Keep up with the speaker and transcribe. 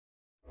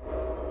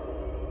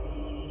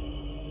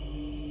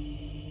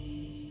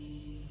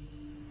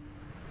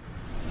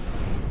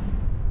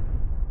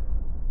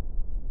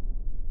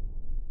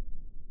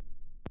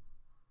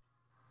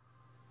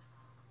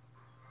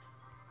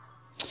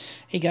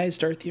Hey guys,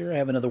 Darth here. I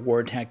have another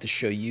war attack to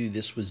show you.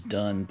 This was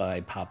done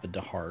by Papa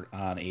DeHart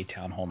on a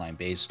Town Hall 9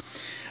 base.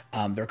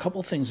 There are a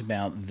couple things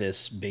about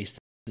this base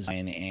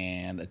design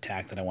and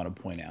attack that I want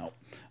to point out.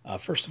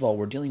 First of all,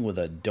 we're dealing with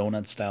a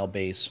donut style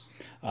base.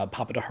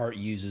 Papa DeHart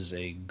uses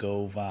a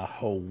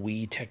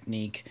Govahowi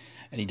technique,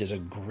 and he does a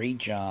great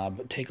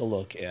job. Take a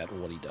look at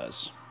what he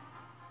does.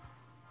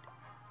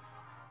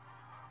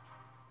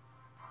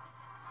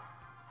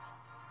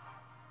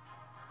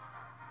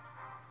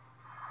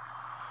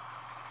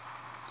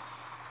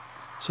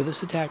 So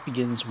this attack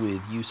begins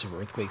with use of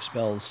earthquake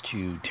spells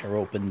to tear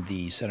open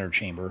the center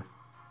chamber.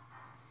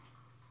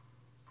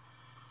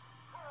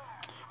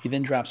 He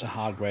then drops a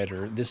Hog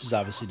Rider. This is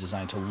obviously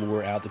designed to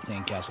lure out the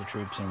Clan Castle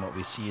troops, and what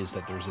we see is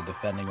that there's a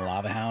defending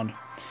Lava Hound.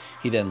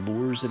 He then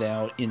lures it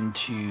out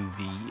into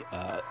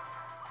the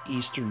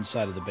eastern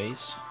side of the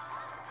base.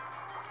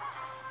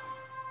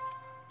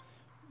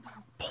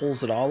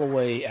 Pulls it all the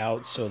way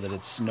out so that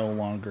it's no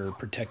longer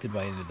protected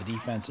by any of the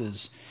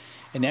defenses.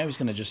 And now he's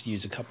going to just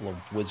use a couple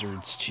of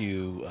wizards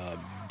to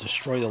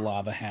destroy the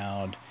Lava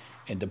Hound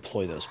and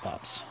deploy those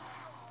pups.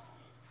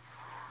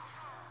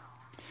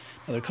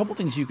 Now, there are a couple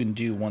things you can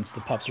do once the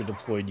pups are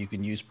deployed. You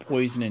can use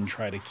poison and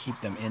try to keep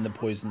them in the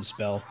poison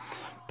spell.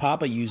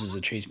 Papa uses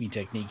a chase me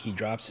technique. He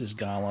drops his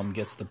golem,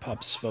 gets the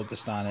pups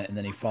focused on it, and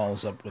then he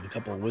follows up with a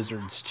couple of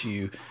wizards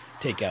to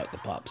take out the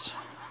pups.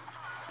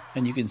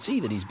 And you can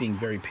see that he's being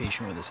very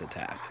patient with this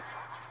attack.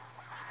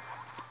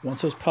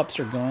 Once those pups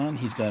are gone,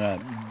 he's going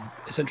to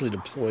essentially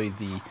deploy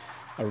the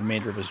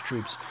remainder of his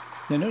troops.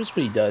 Now notice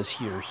what he does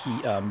here.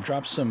 He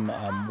drops some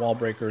wall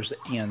breakers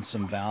and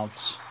some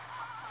Valks.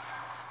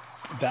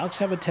 Valks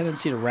have a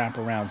tendency to wrap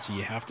around, so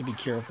you have to be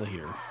careful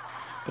here.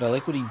 But I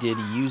like what he did.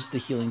 He used the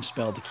healing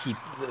spell to keep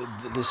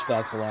this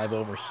Valk alive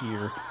over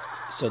here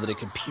so that it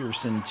could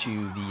pierce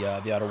into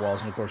the outer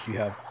walls. And of course you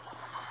have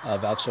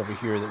Valks over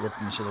here that rip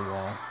into the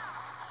wall.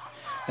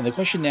 And the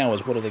question now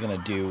is, what are they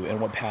going to do and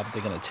what path are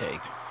they going to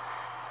take?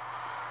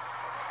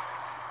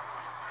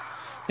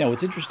 Now,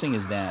 what's interesting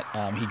is that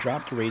he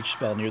dropped a rage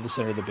spell near the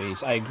center of the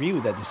base. I agree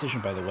with that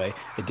decision, by the way.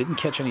 It didn't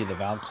catch any of the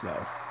Valks,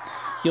 though.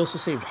 He also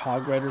saved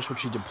Hog Riders,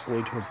 which he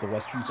deployed towards the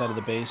western side of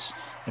the base.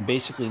 And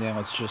basically now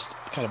it's just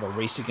kind of a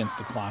race against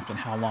the clock and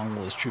how long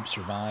will his troops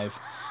survive.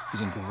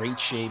 He's in great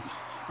shape.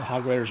 The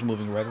Hog Riders are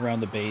moving right around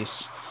the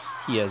base.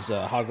 He has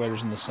Hog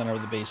Riders in the center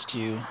of the base,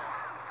 too.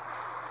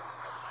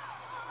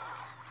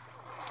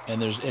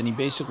 And he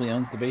basically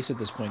owns the base at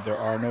this point. There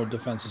are no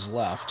defenses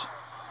left.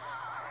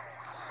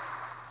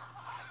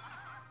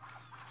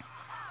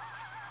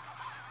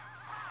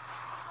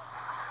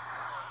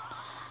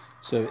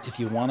 So if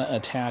you want to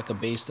attack a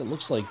base that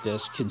looks like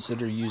this,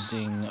 consider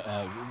using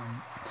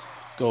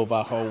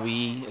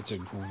Govahowi. It's a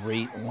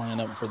great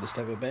lineup for this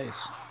type of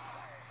base.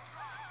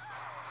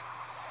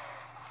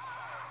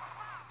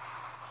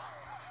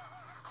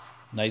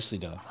 Nicely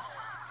done.